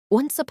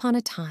Once upon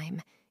a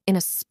time, in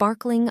a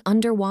sparkling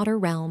underwater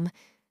realm,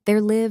 there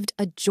lived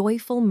a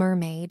joyful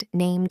mermaid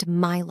named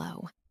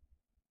Milo.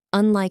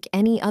 Unlike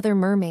any other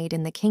mermaid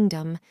in the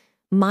kingdom,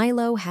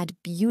 Milo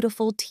had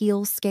beautiful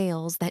teal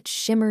scales that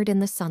shimmered in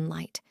the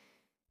sunlight.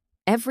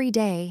 Every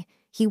day,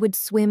 he would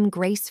swim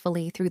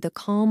gracefully through the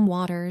calm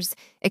waters,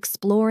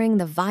 exploring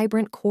the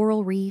vibrant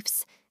coral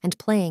reefs and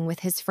playing with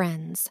his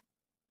friends.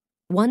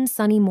 One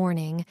sunny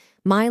morning,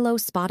 Milo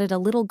spotted a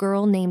little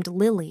girl named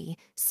Lily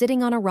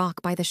sitting on a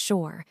rock by the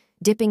shore,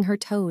 dipping her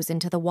toes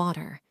into the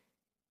water.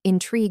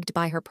 Intrigued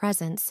by her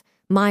presence,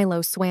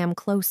 Milo swam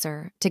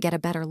closer to get a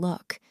better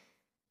look.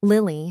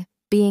 Lily,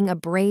 being a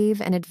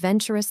brave and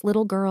adventurous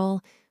little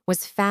girl,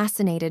 was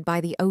fascinated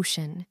by the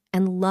ocean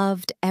and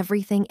loved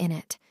everything in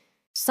it.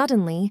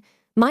 Suddenly,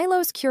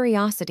 Milo's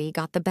curiosity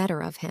got the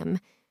better of him,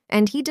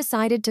 and he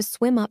decided to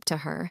swim up to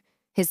her,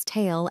 his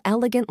tail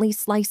elegantly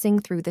slicing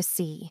through the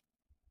sea.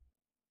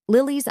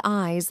 Lily's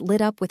eyes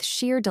lit up with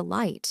sheer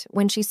delight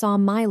when she saw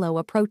Milo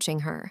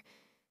approaching her.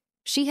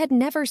 She had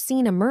never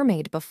seen a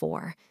mermaid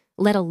before,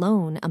 let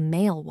alone a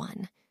male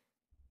one.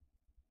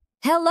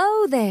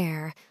 "Hello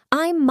there!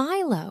 I'm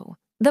Milo,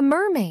 the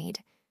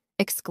mermaid,"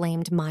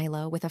 exclaimed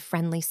Milo with a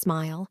friendly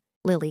smile.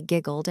 Lily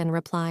giggled and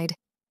replied,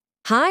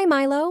 "Hi,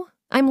 Milo.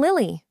 I'm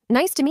Lily.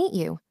 Nice to meet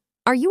you.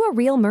 Are you a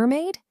real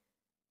mermaid?"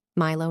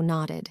 Milo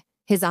nodded,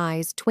 his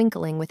eyes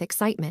twinkling with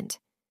excitement.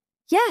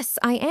 "Yes,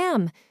 I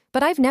am,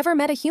 but I've never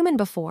met a human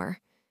before.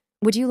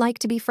 Would you like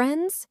to be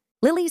friends?"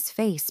 Lily's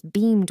face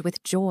beamed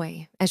with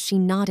joy as she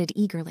nodded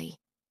eagerly.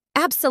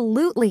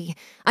 "Absolutely!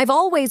 I've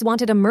always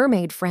wanted a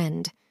mermaid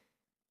friend."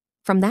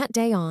 From that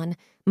day on,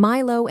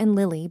 Milo and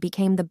Lily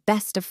became the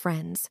best of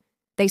friends.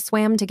 They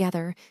swam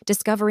together,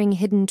 discovering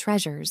hidden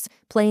treasures,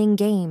 playing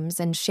games,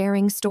 and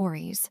sharing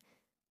stories.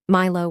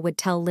 Milo would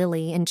tell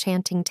Lily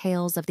enchanting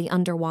tales of the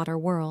underwater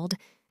world,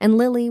 and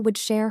Lily would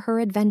share her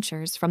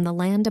adventures from the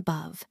land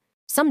above.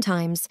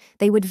 Sometimes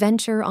they would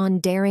venture on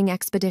daring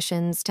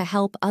expeditions to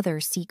help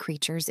other sea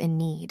creatures in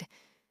need.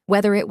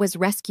 Whether it was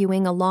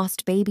rescuing a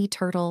lost baby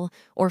turtle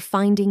or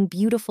finding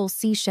beautiful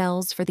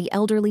seashells for the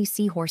elderly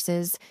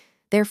seahorses,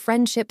 their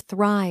friendship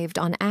thrived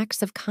on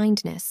acts of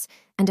kindness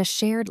and a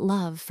shared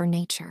love for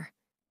nature.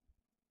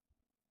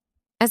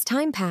 As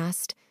time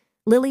passed,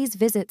 Lily's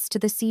visits to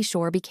the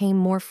seashore became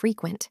more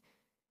frequent.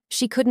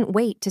 She couldn't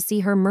wait to see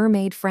her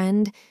mermaid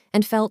friend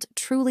and felt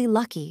truly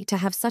lucky to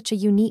have such a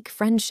unique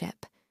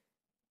friendship.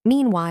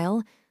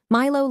 Meanwhile,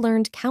 Milo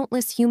learned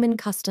countless human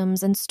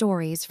customs and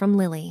stories from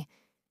Lily.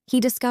 He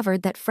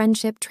discovered that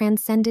friendship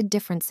transcended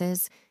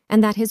differences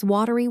and that his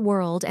watery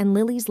world and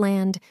Lily's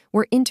land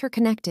were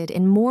interconnected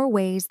in more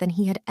ways than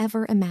he had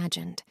ever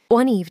imagined.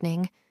 One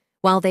evening,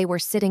 while they were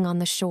sitting on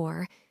the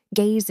shore,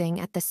 gazing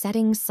at the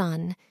setting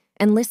sun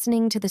and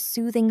listening to the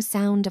soothing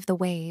sound of the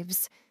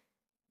waves,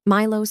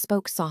 Milo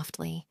spoke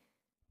softly.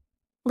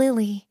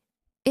 "Lily,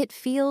 it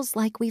feels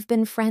like we've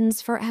been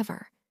friends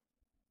forever."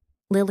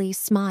 Lily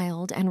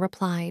smiled and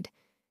replied,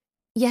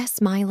 "Yes,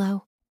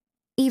 Milo.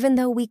 Even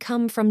though we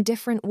come from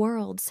different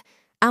worlds,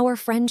 our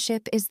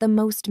friendship is the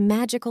most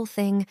magical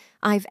thing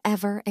I've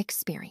ever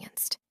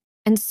experienced."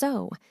 And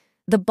so,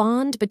 the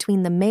bond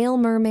between the male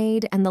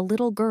mermaid and the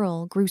little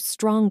girl grew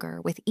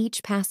stronger with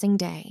each passing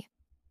day.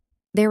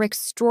 Their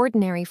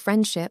extraordinary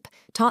friendship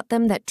taught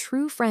them that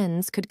true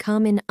friends could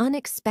come in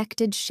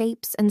unexpected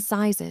shapes and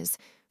sizes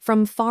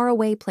from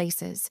faraway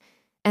places,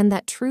 and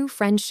that true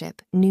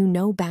friendship knew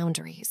no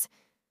boundaries.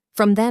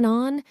 From then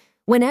on,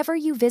 whenever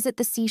you visit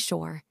the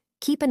seashore,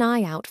 keep an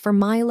eye out for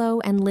Milo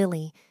and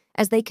Lily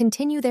as they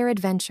continue their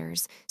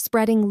adventures,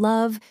 spreading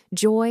love,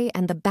 joy,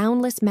 and the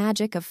boundless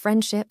magic of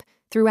friendship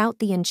throughout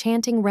the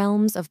enchanting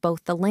realms of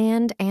both the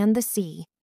land and the sea.